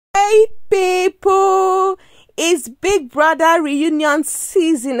people, it's Big Brother reunion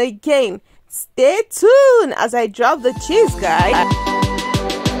season again. Stay tuned as I drop the cheese, guys.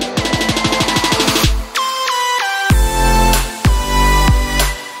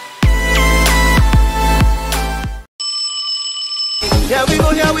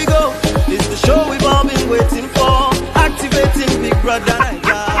 Here we go. It's the show we've all been waiting for. Activating Big Brother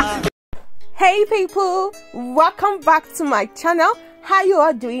Naija. Hey people, welcome back to my channel. How you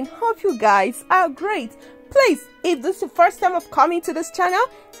are doing? Hope you guys are great. Please, if this is the first time of coming to this channel,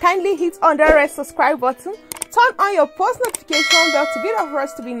 kindly hit on the red subscribe button. Turn on your post notification bell to be the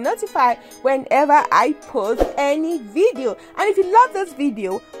first to be notified whenever I post any video. And if you love this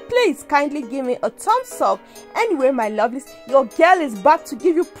video, please kindly give me a thumbs up. Anyway, my lovelies, your girl is back to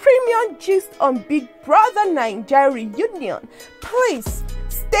give you premium gist on Big Brother Naija reunion. Please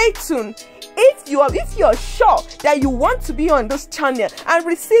stay tuned. If you're sure that you want to be on this channel and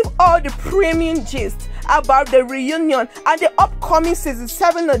receive all the premium gist about the reunion and the upcoming season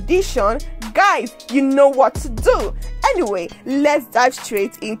 7 edition, guys, you know what to do. Anyway, let's dive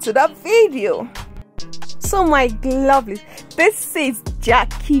straight into the video. So my lovelies, this is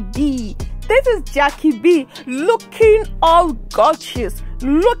Jackie B. This is Jackie B looking all gorgeous,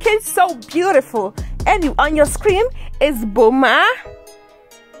 looking so beautiful. Anyway, on your screen is Boma,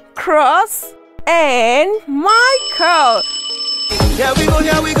 Cross, and Michael. Here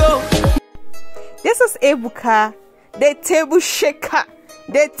we go. This is Ebuka, the table shaker,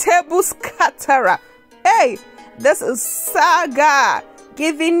 the table scatterer. Hey, this is Saga,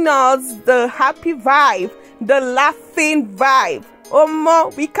 giving us the happy vibe, the laughing vibe.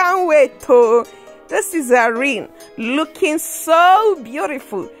 Oh, we can't wait to. This is Irene, looking so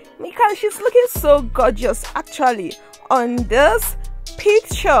beautiful. Because she's looking so gorgeous, actually, on this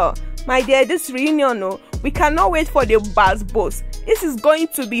picture. My dear, this reunion, oh, we cannot wait for the buzz boss. This is going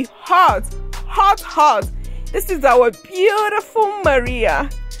to be hot. This is our beautiful Maria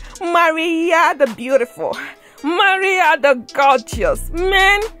the beautiful, Maria the gorgeous.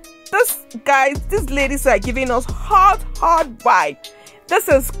 Man, these ladies are giving us hot vibe. This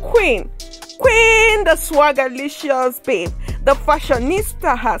is Queen, the swaggerlicious babe, the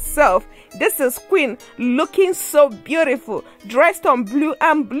fashionista herself. This is Queen, looking so beautiful, dressed on blue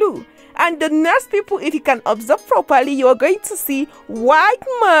and blue. And the next people, if you can observe properly, you are going to see White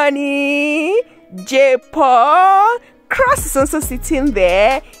Money, J-Paul, Cross is also sitting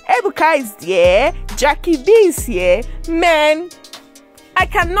there, Ebuka is there, Jackie B is here. Man, I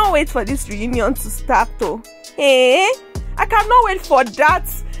cannot wait for this reunion to start though. I cannot wait for that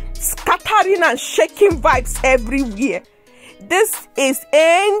scattering and shaking vibes everywhere. This is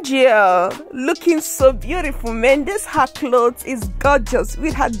Angel, looking so beautiful, man. This her clothes is gorgeous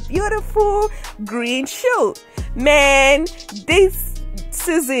with her beautiful green shoe. Man, this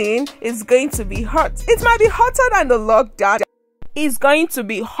season is going to be hot. It might be hotter than the lockdown. It's going to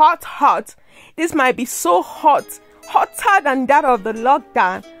be hot. This might be so hot, hotter than that of the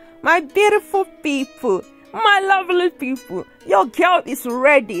lockdown. My beautiful people, my lovely people, your girl is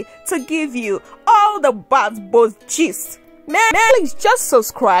ready to give you all the buzz gist. Man, please just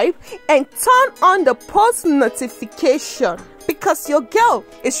subscribe and turn on the post notification because your girl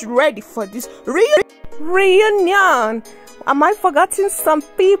is ready for this reunion. Am I forgetting some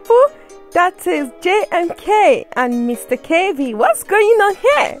people? That is JMK and Mr. KV. What's going on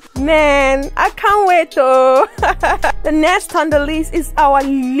here? Man, I can't wait though. The next on the list is our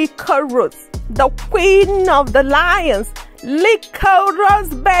Liquor Rose, the queen of the lions. Liquor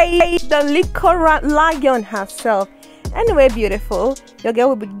Rose, babe, the Liquor Lion herself. Anyway, beautiful, your girl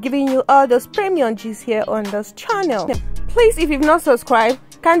will be giving you all those premium G's here on this channel. Please, if you've not subscribed,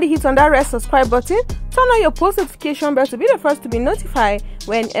 kindly hit on that red subscribe button. Turn on your post notification bell to be the first to be notified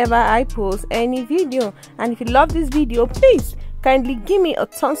whenever I post any video. And if you love this video, please kindly give me a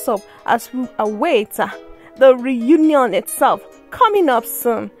thumbs up as we await the reunion itself coming up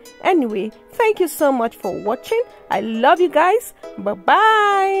soon. Anyway, thank you so much for watching. I love you guys. Bye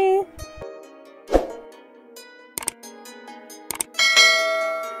bye.